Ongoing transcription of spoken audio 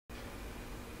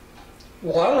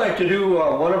Well, I like to do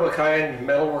one-of-a-kind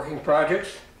metalworking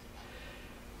projects,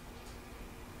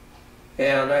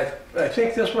 and I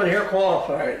think this one here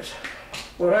qualifies.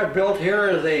 What I've built here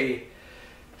is a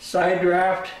side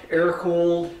draft,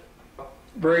 air-cooled,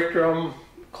 brake drum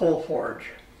coal forge.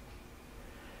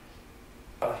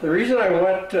 The reason I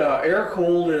went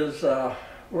air-cooled is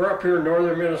we're up here in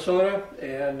northern Minnesota,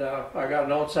 and I got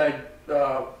an outside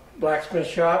blacksmith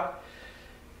shop.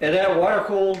 And that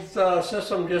water-cooled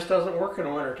system just doesn't work in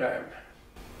the wintertime.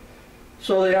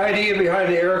 So the idea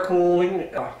behind the air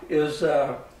cooling is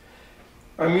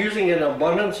I'm using an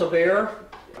abundance of air.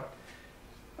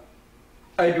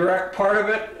 I direct part of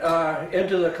it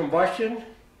into the combustion,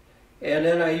 and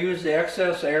then I use the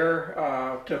excess air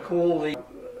to cool the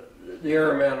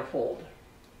air manifold.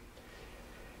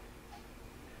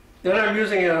 Then I'm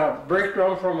using a brake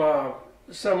drum from a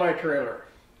semi-trailer.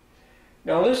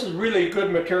 Now this is really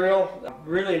good material,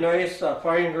 really nice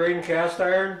fine grain cast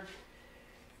iron.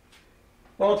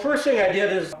 Well, the first thing I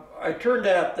did is I turned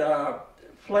that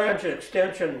flange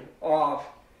extension off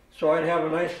so I'd have a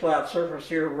nice flat surface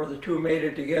here where the two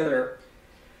mated together.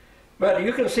 But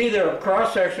you can see the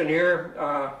cross section here.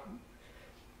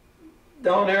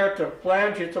 Down there at the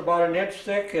flange it's about an inch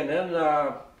thick, and then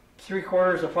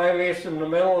 3/4 to 5/8 in the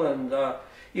middle, and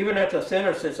even at the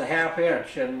thinnest it's a 1/2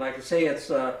 inch. And like I say,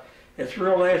 it's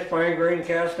real nice fine grain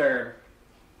cast iron.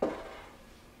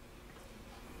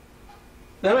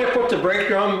 Then I put the brake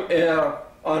drum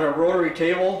on a rotary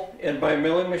table in my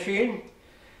milling machine,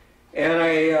 and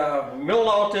I milled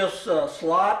out this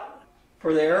slot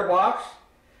for the air box,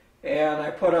 and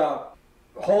I put a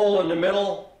hole in the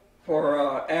middle for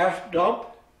ash dump.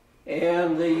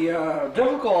 And the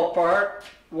difficult part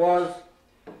was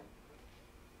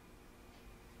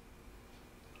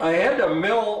I had to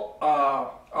mill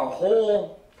a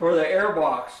hole for the air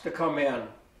box to come in,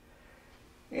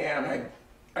 and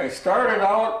I started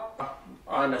out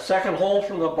on the second hole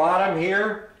from the bottom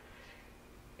here,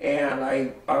 and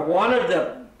I wanted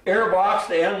the air box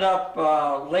to end up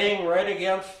laying right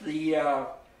against the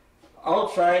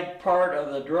outside part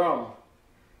of the drum.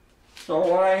 So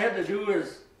what I had to do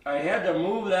is I had to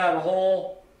move that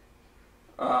hole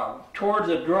toward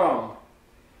the drum.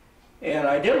 And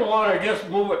I didn't want to just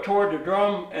move it toward the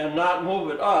drum and not move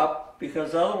it up,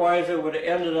 because otherwise it would have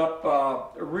ended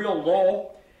up real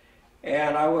low,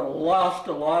 and I would have lost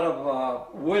a lot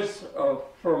of width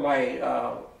for my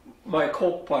my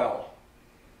coke pile.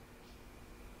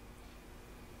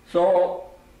 So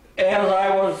as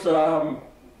I was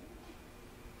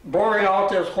boring out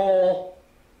this hole,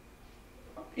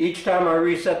 each time I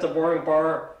reset the boring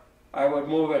bar, I would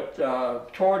move it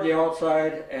toward the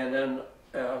outside and then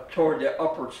toward the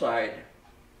upward side.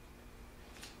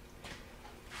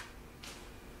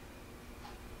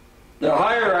 The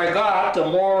higher I got, the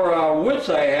more width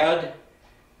I had,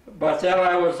 but then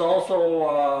I was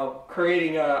also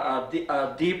creating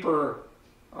a deeper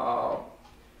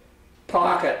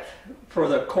pocket for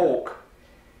the coke,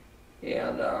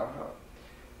 and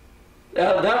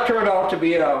that turned out to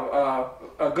be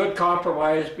a good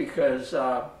compromise, because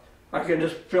I can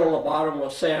just fill the bottom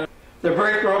with sand. The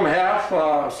brake drum half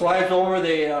slides over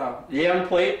the end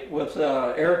plate with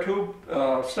the air tube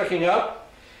sticking up,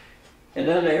 and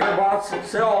then the air box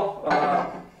itself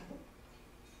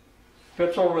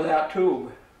fits over that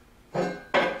tube.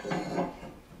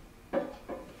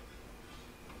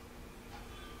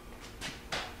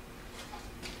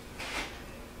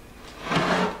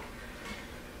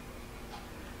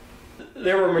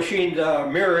 They were machined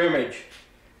mirror image,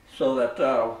 so that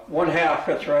one half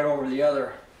fits right over the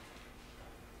other.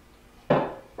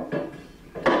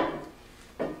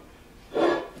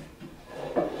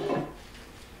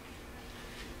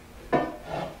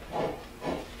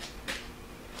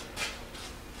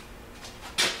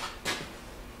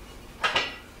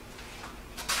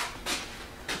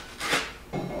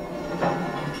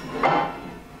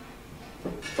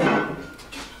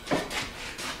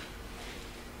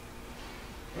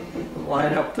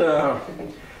 Line up the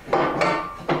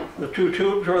two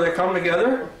tubes where they come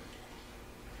together.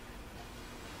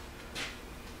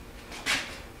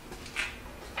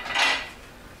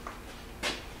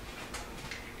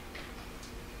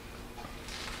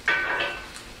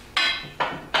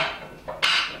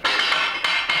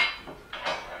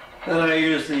 Then I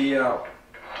use the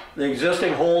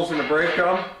existing holes in the brake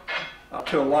drum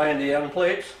to align the end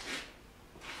plates.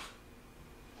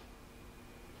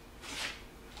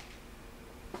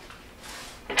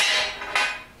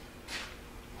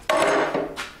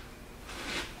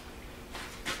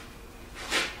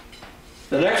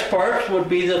 The next parts would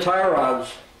be the tie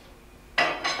rods.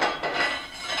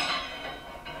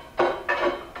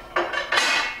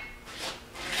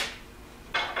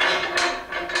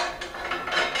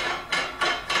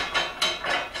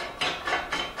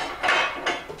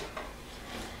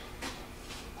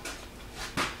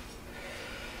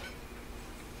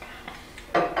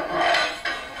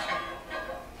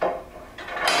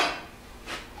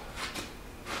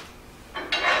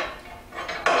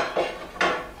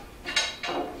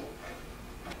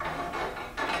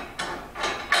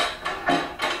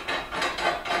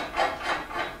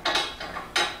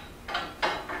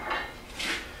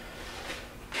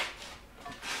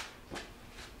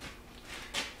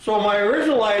 So my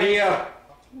original idea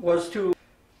was to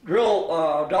drill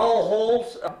dowel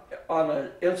holes on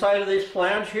the inside of these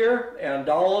flange here and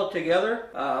dowel it together,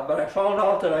 but I found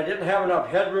out that I didn't have enough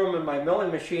headroom in my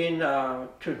milling machine to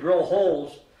drill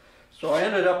holes, so I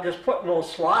ended up just putting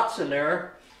those slots in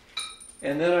there,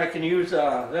 and then I can use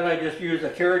then I just use a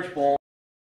carriage bolt.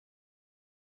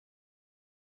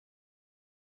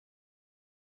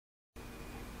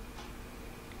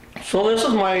 So this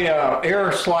is my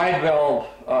air slide valve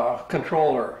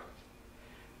controller.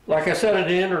 Like I said in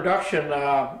the introduction,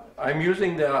 I'm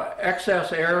using the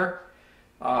excess air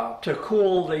to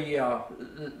cool the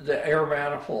air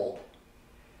manifold.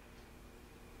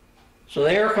 So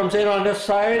the air comes in on this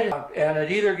side, and it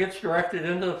either gets directed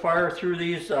into the fire through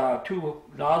these two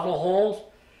nozzle holes,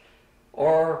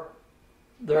 or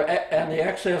the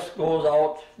excess goes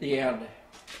out the end.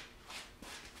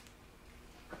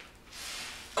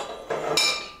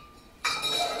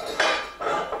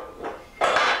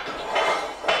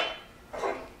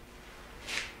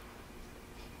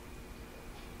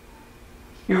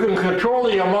 You can control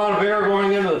the amount of air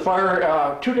going into the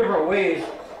fire two different ways.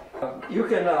 You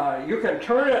can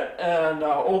turn it and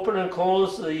open and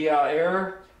close the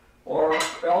air, or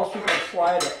else you can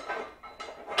slide it.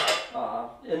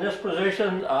 In this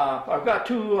position, I've got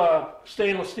two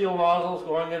stainless steel nozzles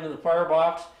going into the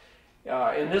firebox.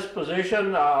 In this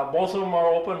position, both of them are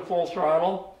open full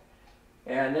throttle,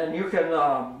 and then you can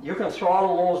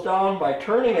throttle those down by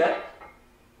turning it,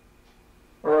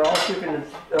 or else you can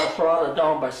throttle it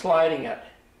down by sliding it.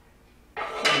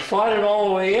 When you slide it all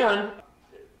the way in,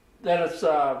 then it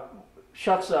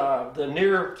shuts the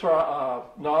near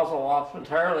nozzle off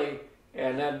entirely,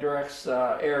 and then directs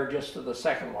air just to the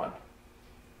second one.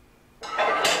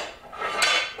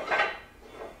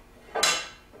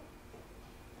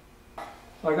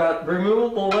 I got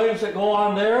removable legs that go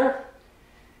on there,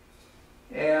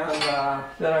 and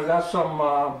then I've got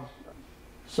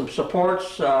some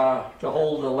supports to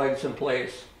hold the legs in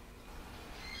place.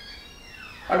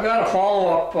 I've got a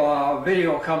follow-up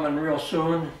video coming real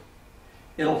soon.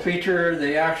 It'll feature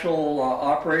the actual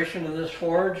operation of this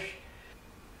forge,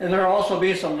 and there'll also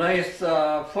be some nice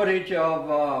footage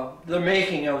of the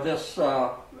making of this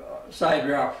side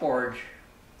draft forge.